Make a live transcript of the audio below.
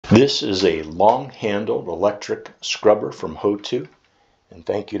This is a long-handled electric scrubber from HOTO, and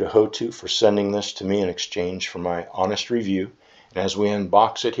thank you to HOTO for sending this to me in exchange for my honest review. And as we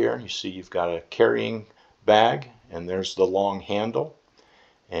unbox it here, you see you've got a carrying bag, and there's the long handle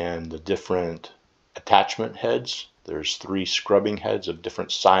and the different attachment heads. There's 3 scrubbing heads of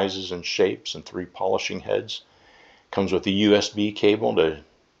different sizes and shapes and 3 polishing heads. Comes with a USB cable to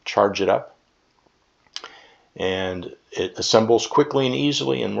charge it up. And it assembles quickly and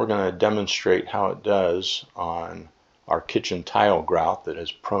easily, and we're going to demonstrate how it does on our kitchen tile grout that is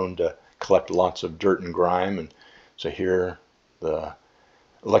prone to collect lots of dirt and grime. And so here the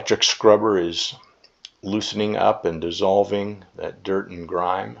electric scrubber is loosening up and dissolving that dirt and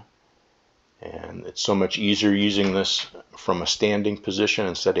grime, and it's so much easier using this from a standing position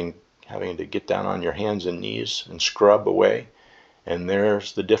instead of having to get down on your hands and knees and scrub away. And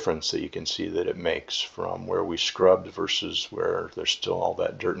there's the difference that you can see that it makes from where we scrubbed versus where there's still all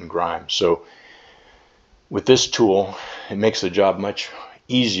that dirt and grime. So with this tool, it makes the job much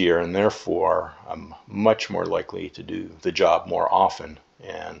easier, and therefore I'm much more likely to do the job more often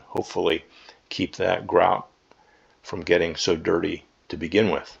and hopefully keep that grout from getting so dirty to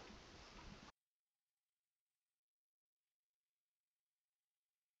begin with.